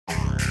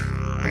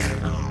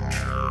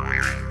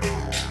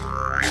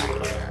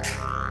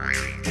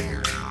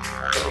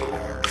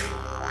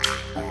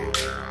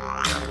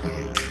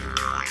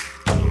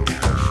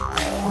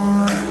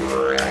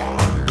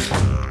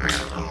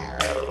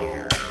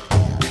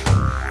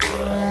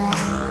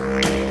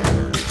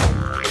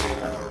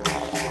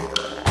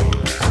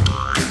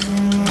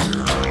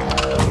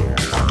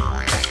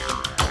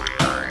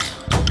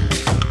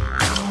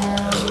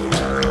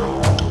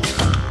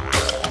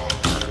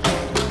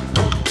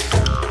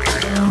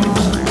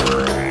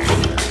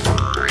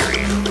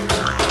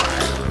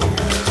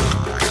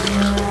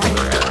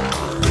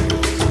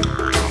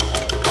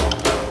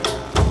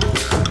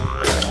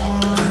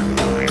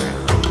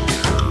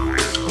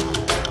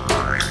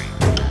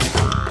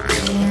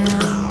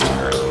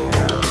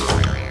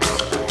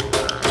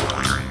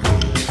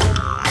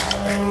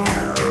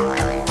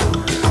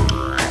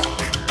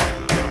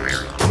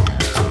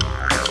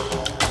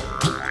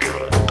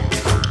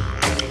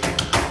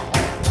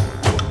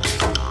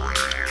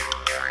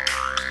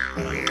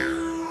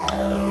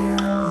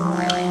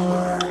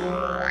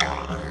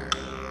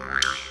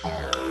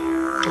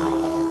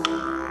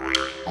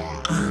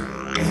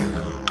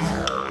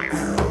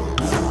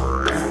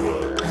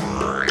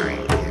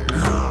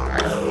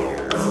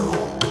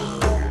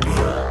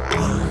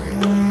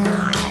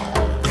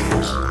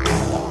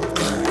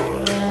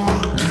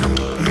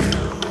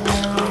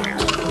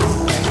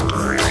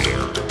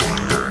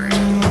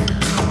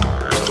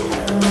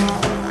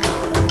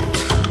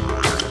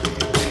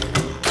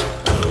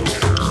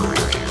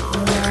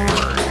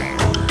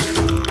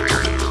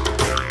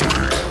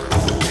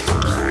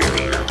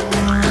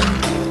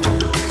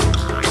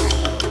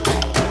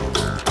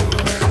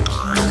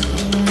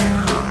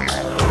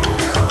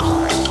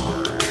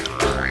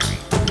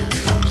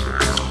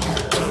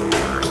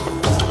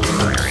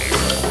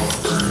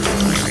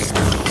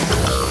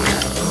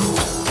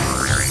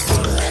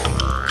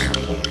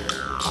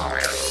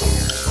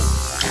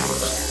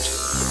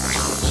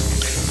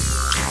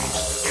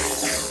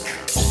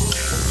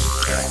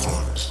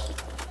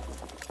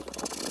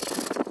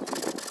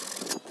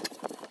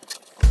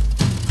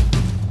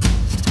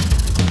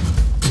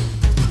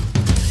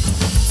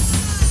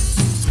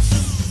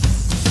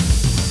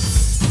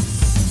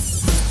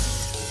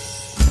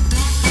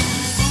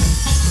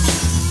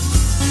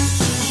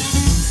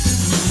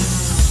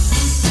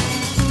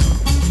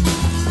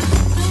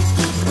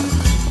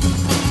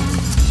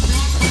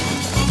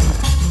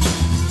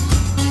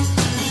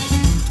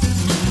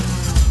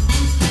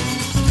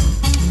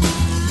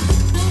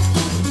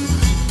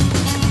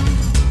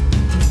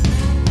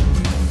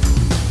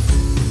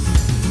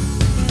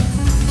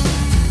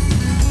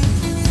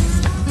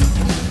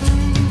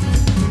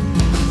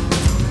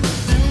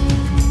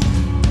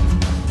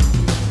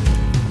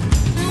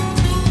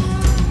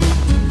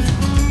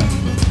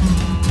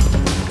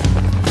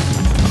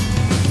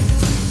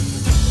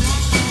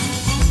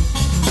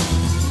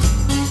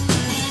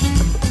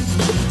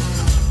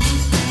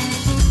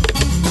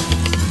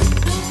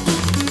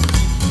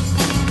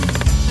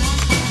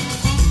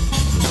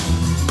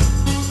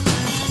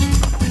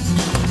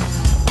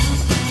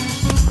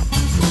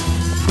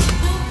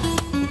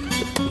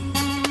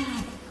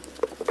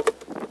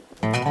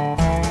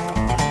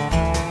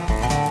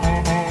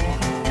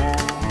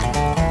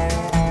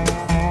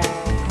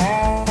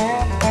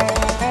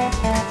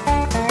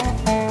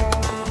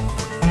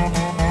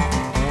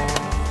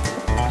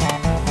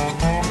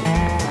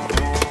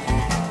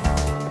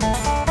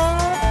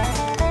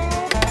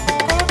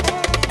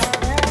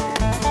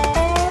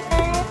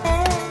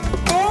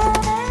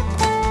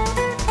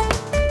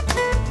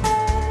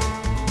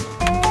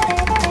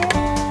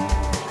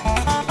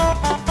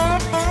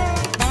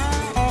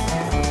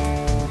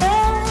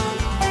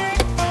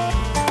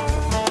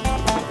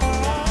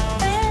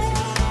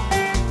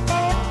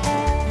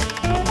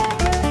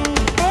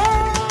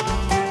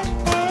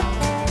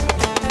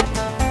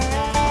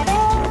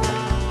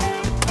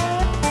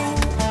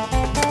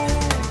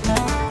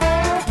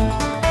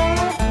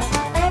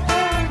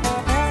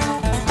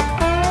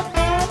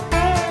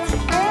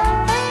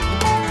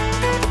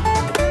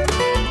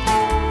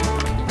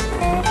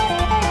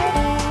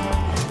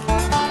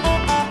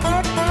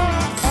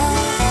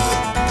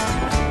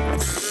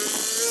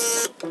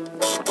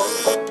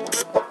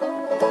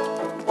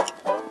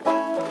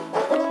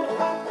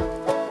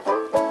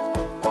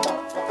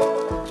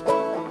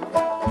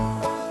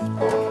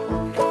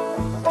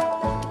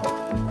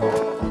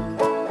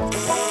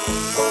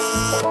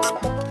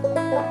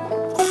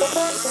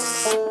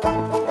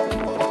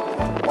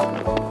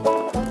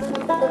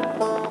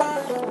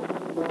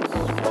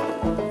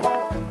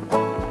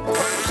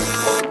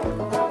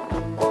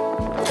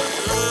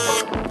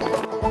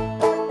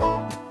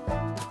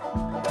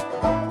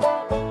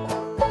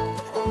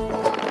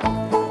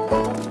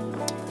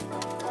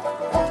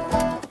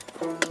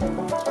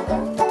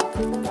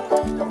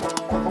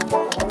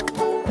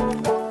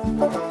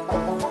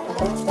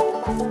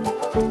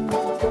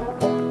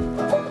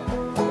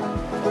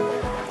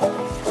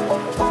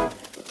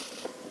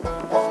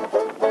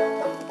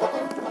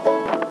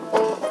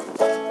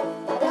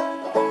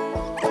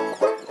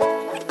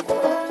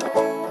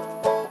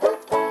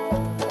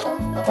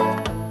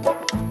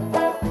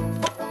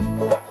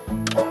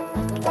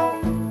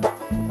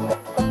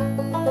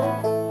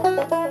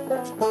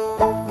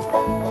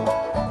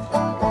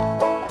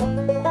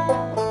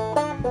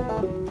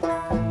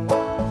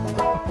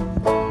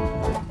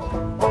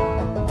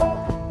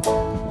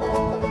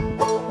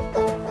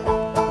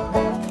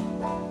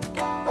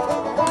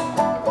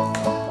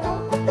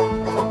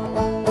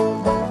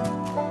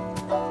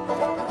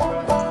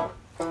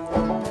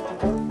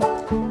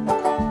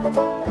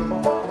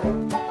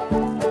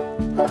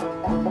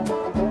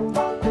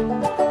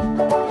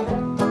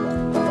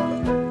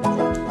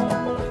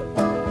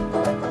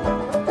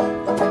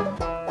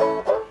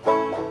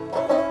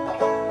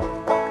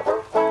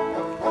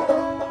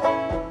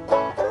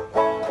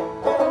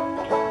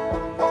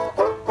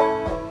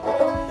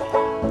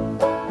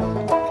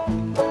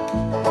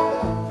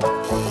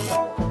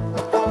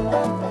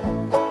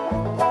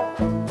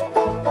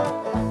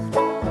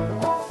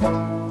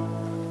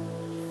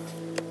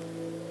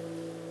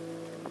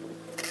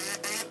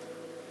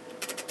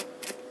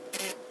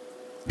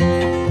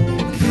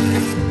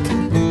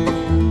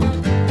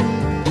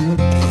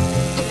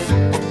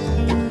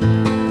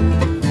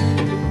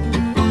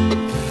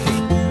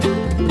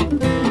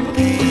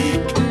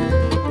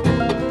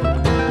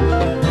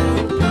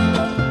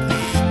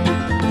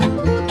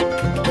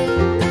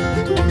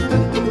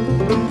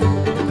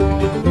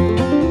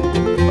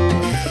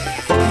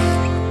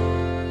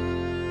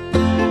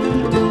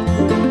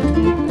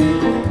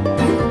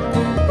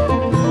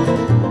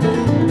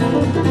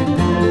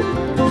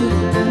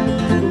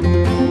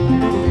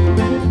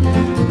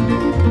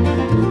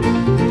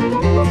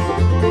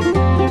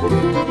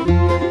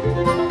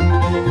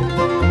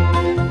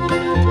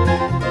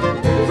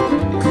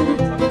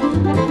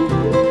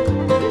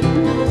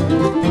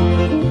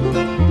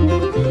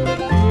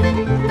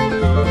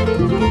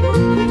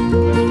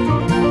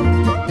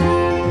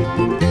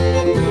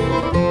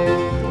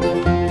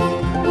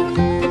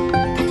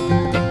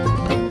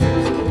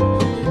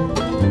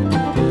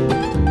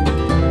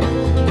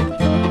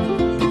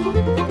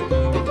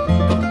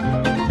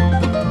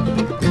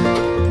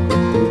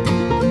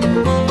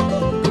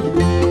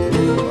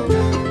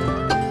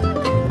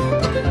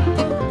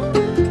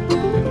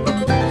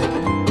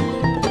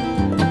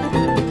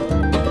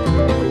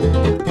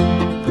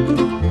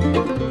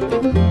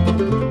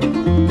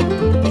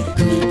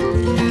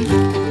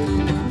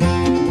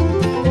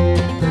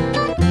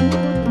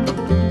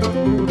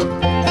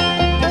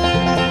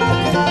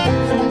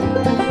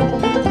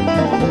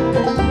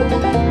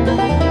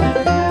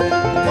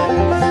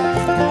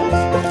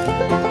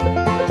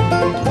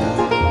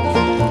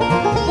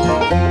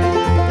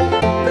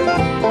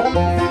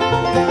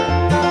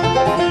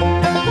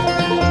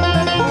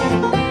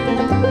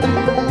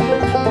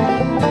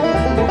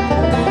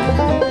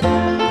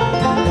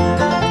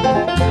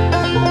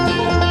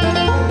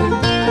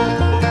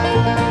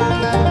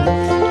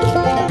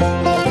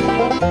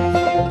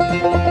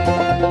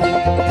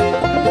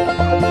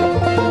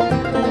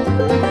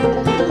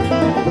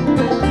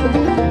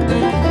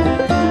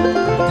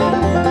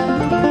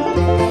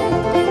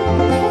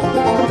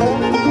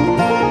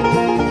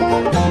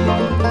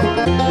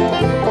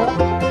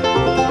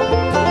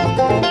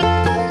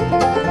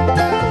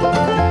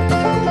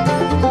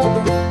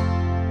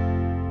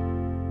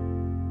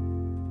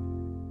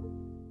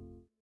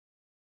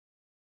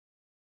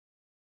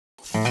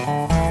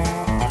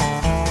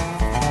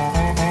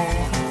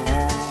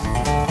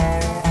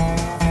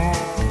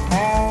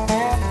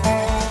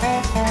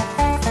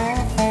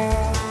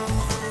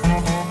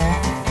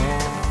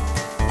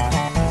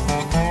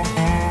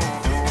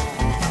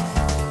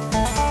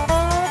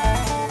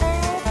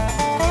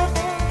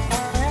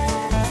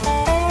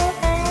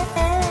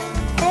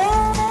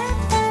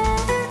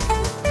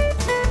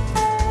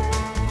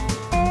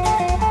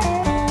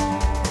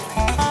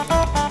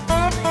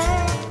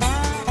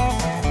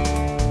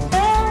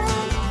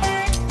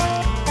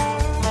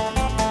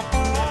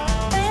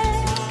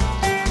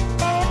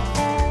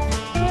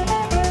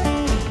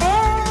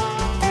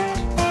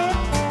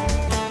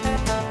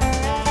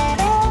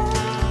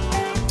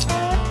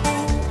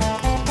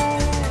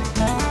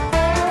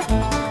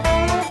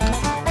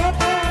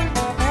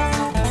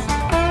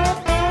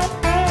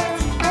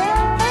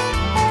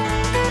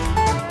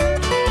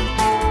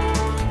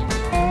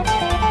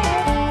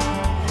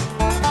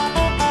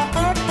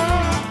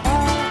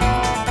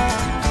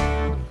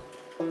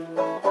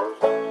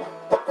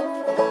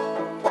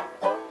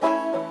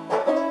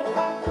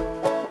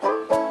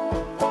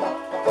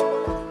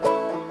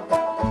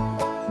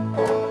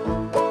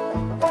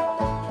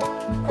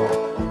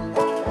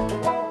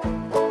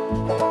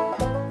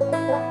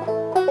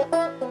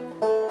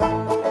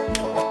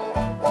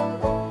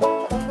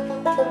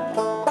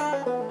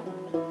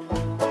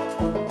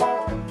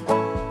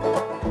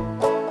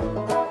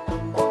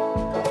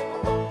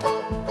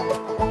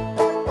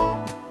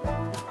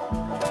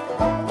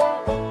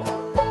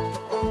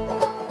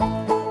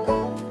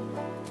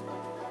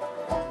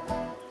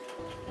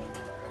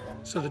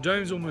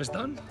dome's almost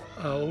done.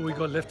 All we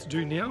got left to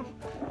do now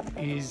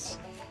is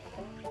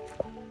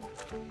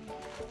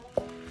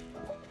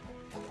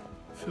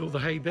fill the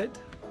hay bed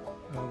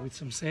with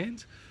some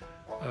sand,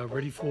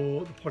 ready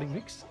for the potting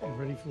mix and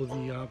ready for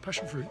the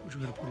passion fruit, which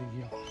we're going to put in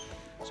here.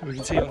 So we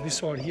can see on this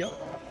side here,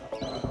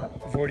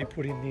 I've already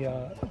put in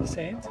the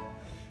sand,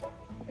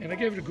 and I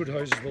gave it a good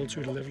hose as well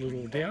too to level it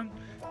all down.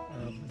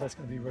 That's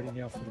going to be ready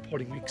now for the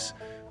potting mix,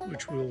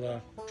 which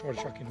we'll try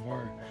to chuck in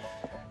tomorrow.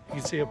 You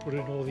can see I put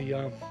in all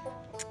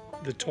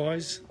the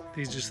ties.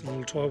 These are just the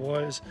little tie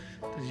wires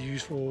that you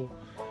use for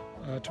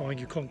tying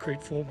your concrete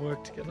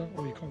formwork together,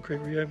 or your concrete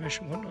Rio mesh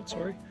and whatnot,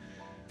 sorry.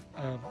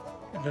 And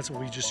that's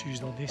what we just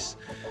used on this.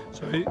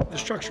 So the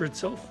structure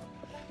itself,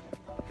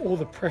 all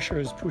the pressure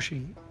is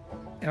pushing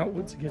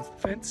outwards against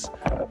the fence,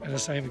 and the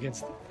same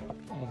against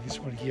on this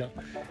one here.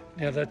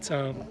 Now that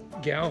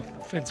gow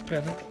fence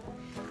panel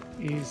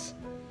is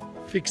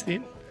fixed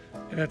in,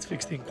 and that's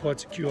fixed in quite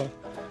secure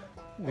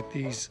with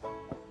these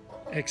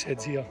X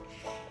heads here.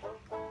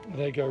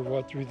 They go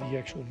right through the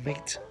actual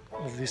meat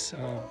of this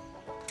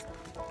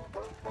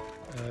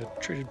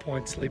treated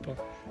pine sleeper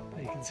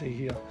that you can see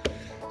here.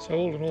 So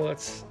all in all,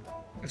 that's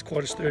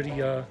quite a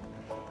sturdy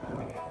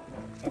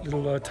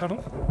little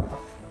tunnel.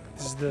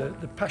 This is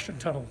the passion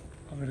tunnel,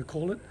 I'm going to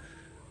call it.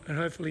 And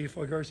hopefully if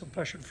I grow some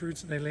passion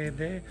fruits and they land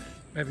there,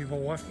 maybe my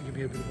wife can give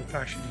me a bit of a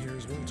passion here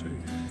as well too.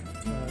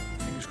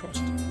 Fingers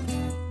crossed.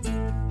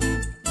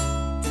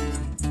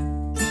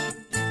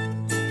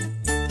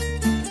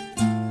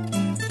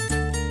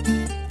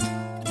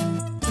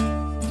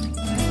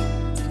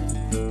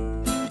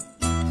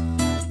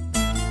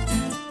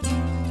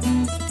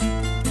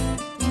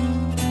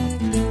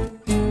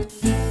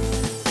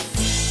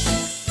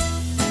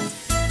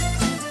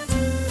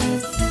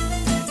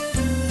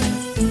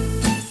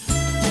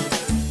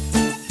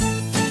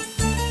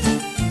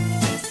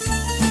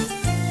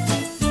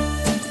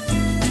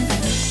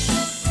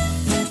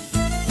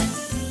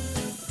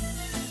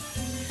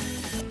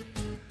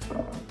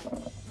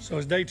 So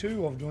it's day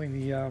 2 of doing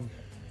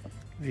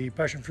the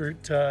passion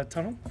fruit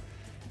tunnel,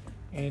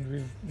 and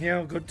we've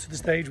now got to the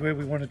stage where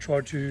we want to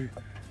try to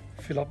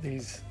fill up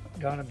these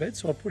garden beds.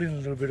 So I put in a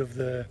little bit of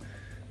the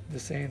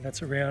sand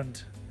that's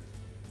around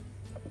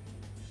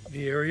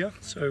the area.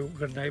 So we've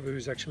got a neighbour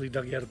who's actually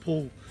dug out a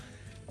pool,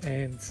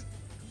 and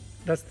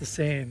that's the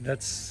sand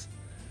that's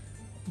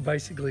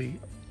basically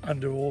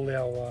under all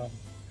our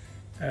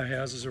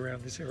houses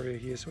around this area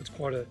here. So it's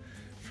quite a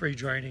free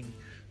draining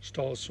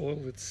style soil.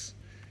 It's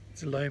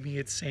loamy,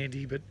 it's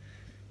sandy, but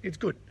it's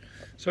good.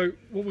 So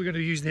what we're going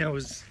to use now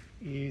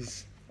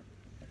is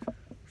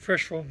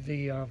fresh from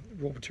the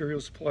raw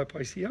material supply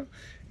place here,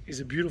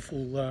 is a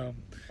beautiful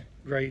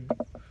grade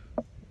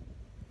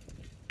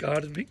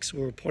garden mix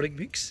or a potting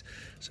mix.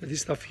 So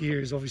this stuff here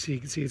is obviously, you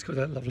can see it's got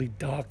that lovely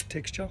dark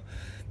texture.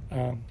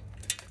 We're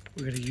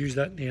going to use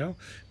that now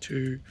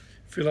to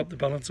fill up the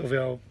balance of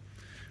our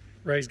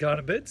raised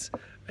garden beds,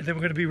 and then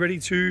we're going to be ready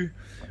to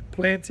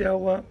plant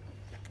our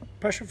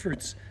passion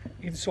fruits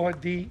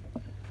inside the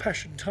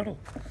passion tunnel.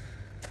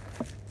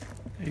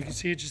 And you can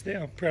see it just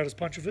there. I'm proudest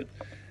bunch of it.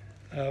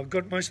 I've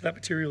got most of that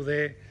material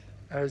there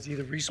as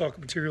either recycled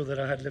material that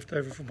I had left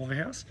over from my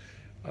house,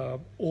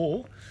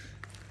 or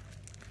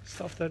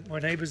stuff that my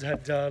neighbours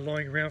had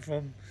lying around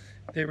from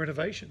their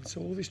renovation.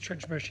 So all this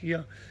trench mesh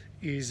here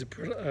is a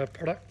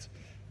product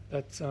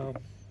that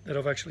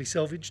I've actually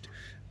salvaged.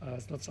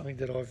 It's not something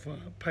that I've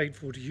paid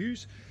for to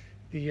use.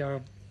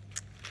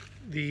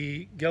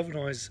 The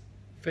galvanised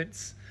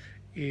fence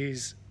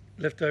is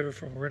left over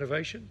from a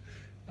renovation,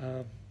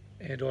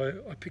 and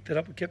I picked it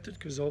up and kept it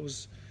because I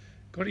was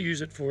going to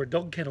use it for a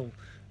dog kennel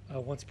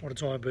once upon a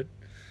time, but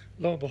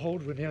lo and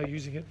behold, we're now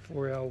using it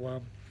for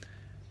our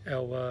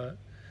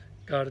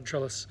garden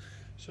trellis.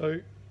 So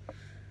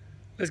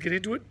let's get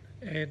into it,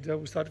 and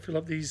we'll start to fill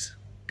up these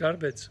garden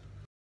beds.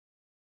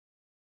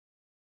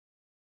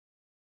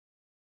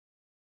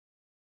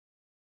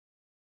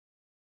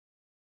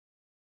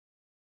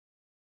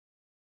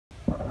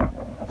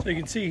 So you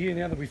can see here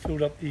now that we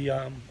filled up we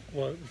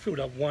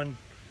filled up one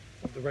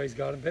of the raised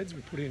garden beds.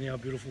 We put in our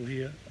beautiful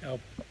here,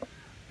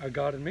 our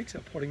garden mix,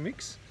 our potting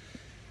mix.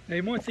 Now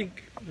you might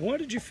think, why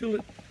did you fill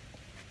it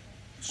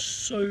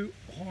so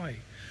high?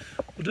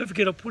 Well, don't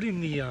forget I put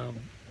in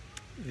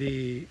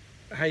the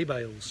hay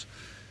bales.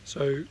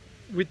 So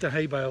with the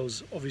hay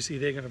bales, obviously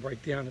they're going to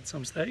break down at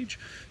some stage.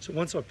 So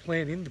once I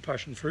plant in the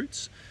passion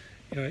fruits,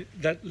 you know,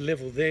 that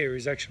level there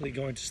is actually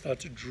going to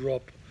start to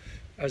drop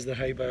as the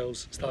hay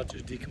bales start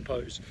to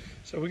decompose.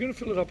 So we're going to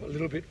fill it up a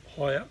little bit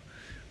higher,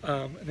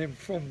 and then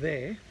from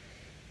there,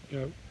 you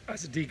know,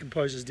 as it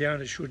decomposes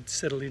down, it should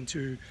settle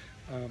into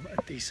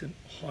a decent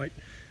height.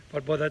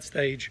 But by that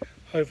stage,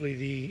 hopefully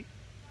the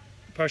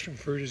passion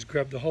fruit has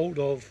grabbed the hold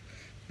of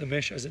the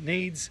mesh as it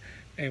needs,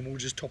 and we'll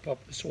just top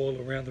up the soil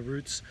around the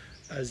roots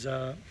as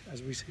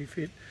we see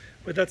fit.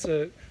 But that's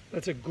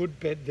a good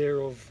bed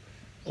there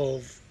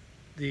of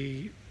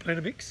the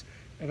planter mix.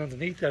 And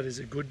underneath that is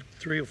a good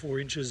 3 or 4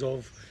 inches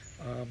of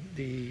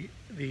the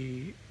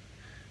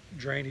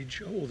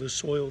drainage or the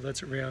soil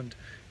that's around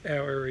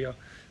our area.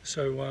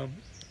 So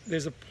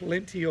there's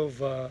plenty of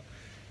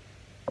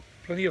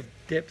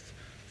depth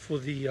for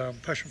the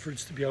passion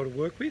fruits to be able to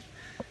work with,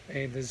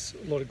 and there's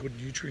a lot of good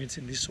nutrients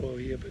in this soil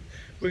here. But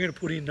we're going to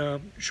put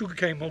in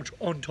sugarcane mulch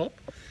on top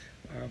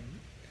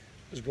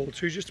as well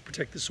too, just to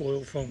protect the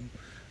soil from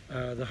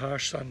the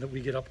harsh sun that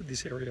we get up at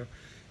this area.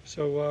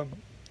 So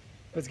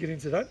let's get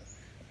into that,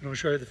 and I'll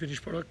show you the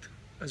finished product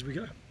as we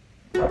go.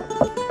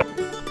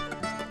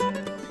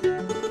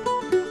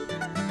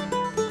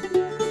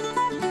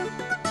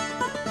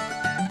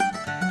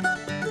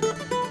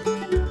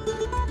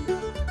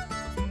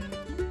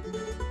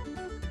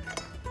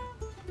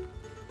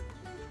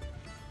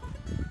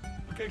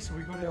 Okay, so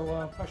we've got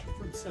our passion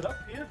fruit set up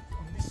here.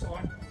 On this side,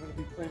 I'm going to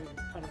be planting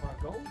Panama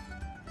Gold,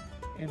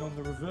 and on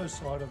the reverse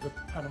side of the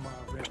Panama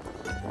Red.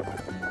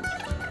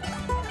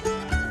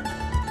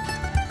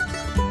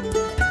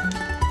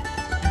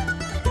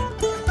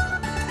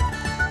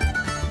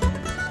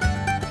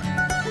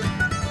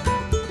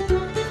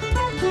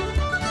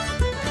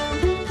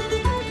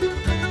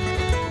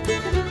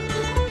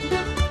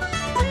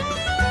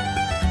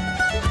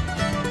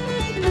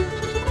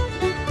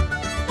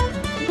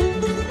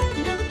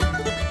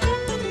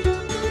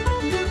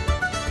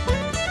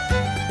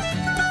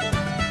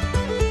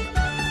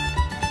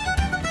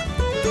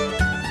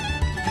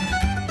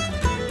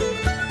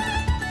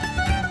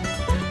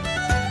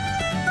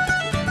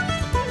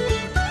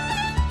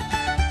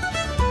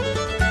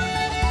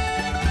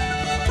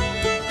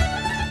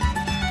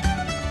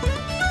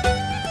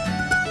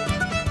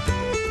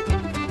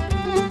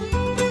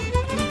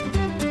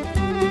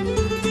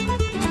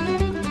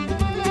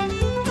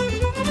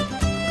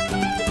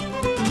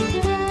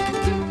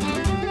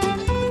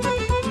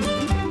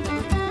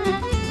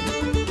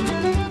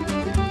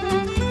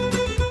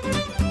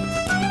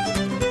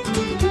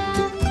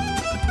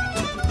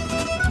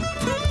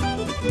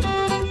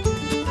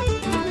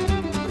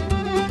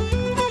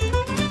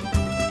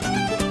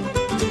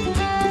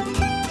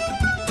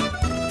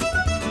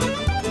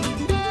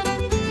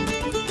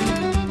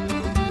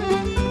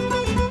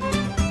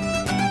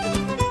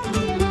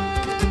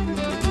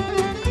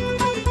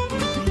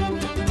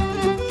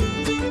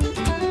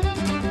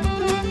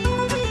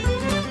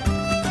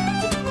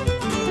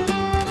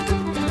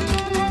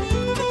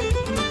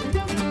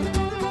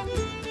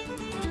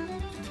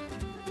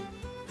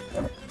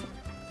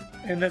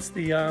 And that's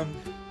the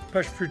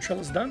passion fruit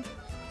trellis done.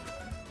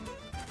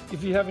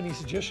 If you have any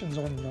suggestions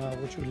on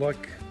what you would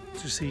like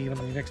to see on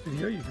the next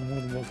video, you're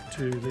more than welcome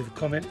to leave a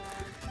comment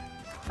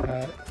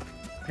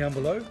down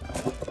below.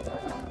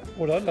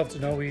 What I'd love to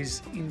know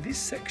is in this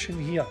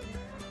section here,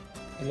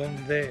 along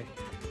there,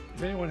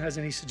 if anyone has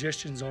any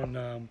suggestions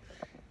on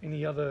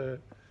any other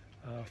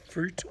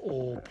fruit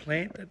or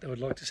plant that they would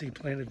like to see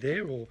planted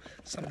there, or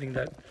something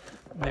that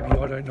maybe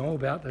I don't know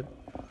about that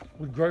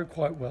would grow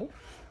quite well.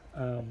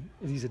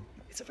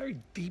 It's a very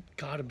deep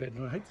garden bed,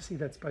 and I hate to see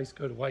that space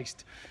go to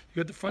waste. You've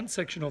got the front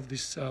section of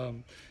this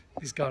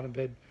this garden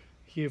bed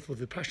here for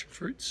the passion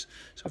fruits.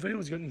 So if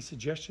anyone's got any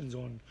suggestions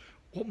on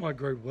what might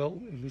grow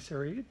well in this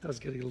area, it does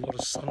get a lot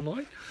of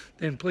sunlight,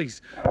 then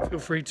please feel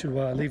free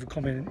to leave a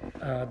comment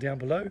down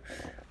below.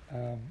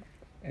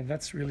 And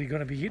that's really going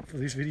to be it for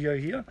this video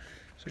here.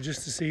 So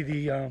just to see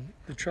the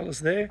trellis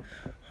there,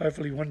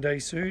 hopefully one day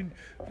soon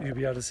you'll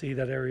be able to see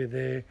that area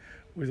there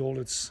with all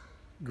its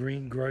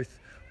green growth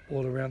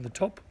all around the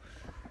top.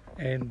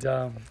 And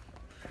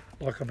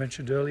like I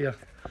mentioned earlier,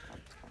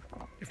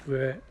 if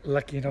we're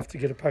lucky enough to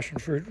get a passion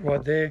fruit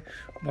right there,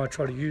 I might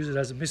try to use it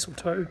as a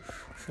mistletoe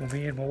for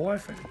me and my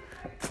wife, and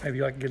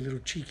maybe I can get a little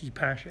cheeky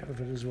pash out of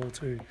it as well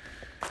too.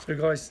 So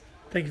guys,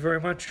 thank you very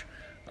much.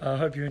 I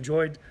hope you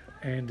enjoyed,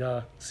 and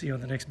see you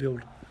on the next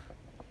build.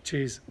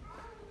 Cheers.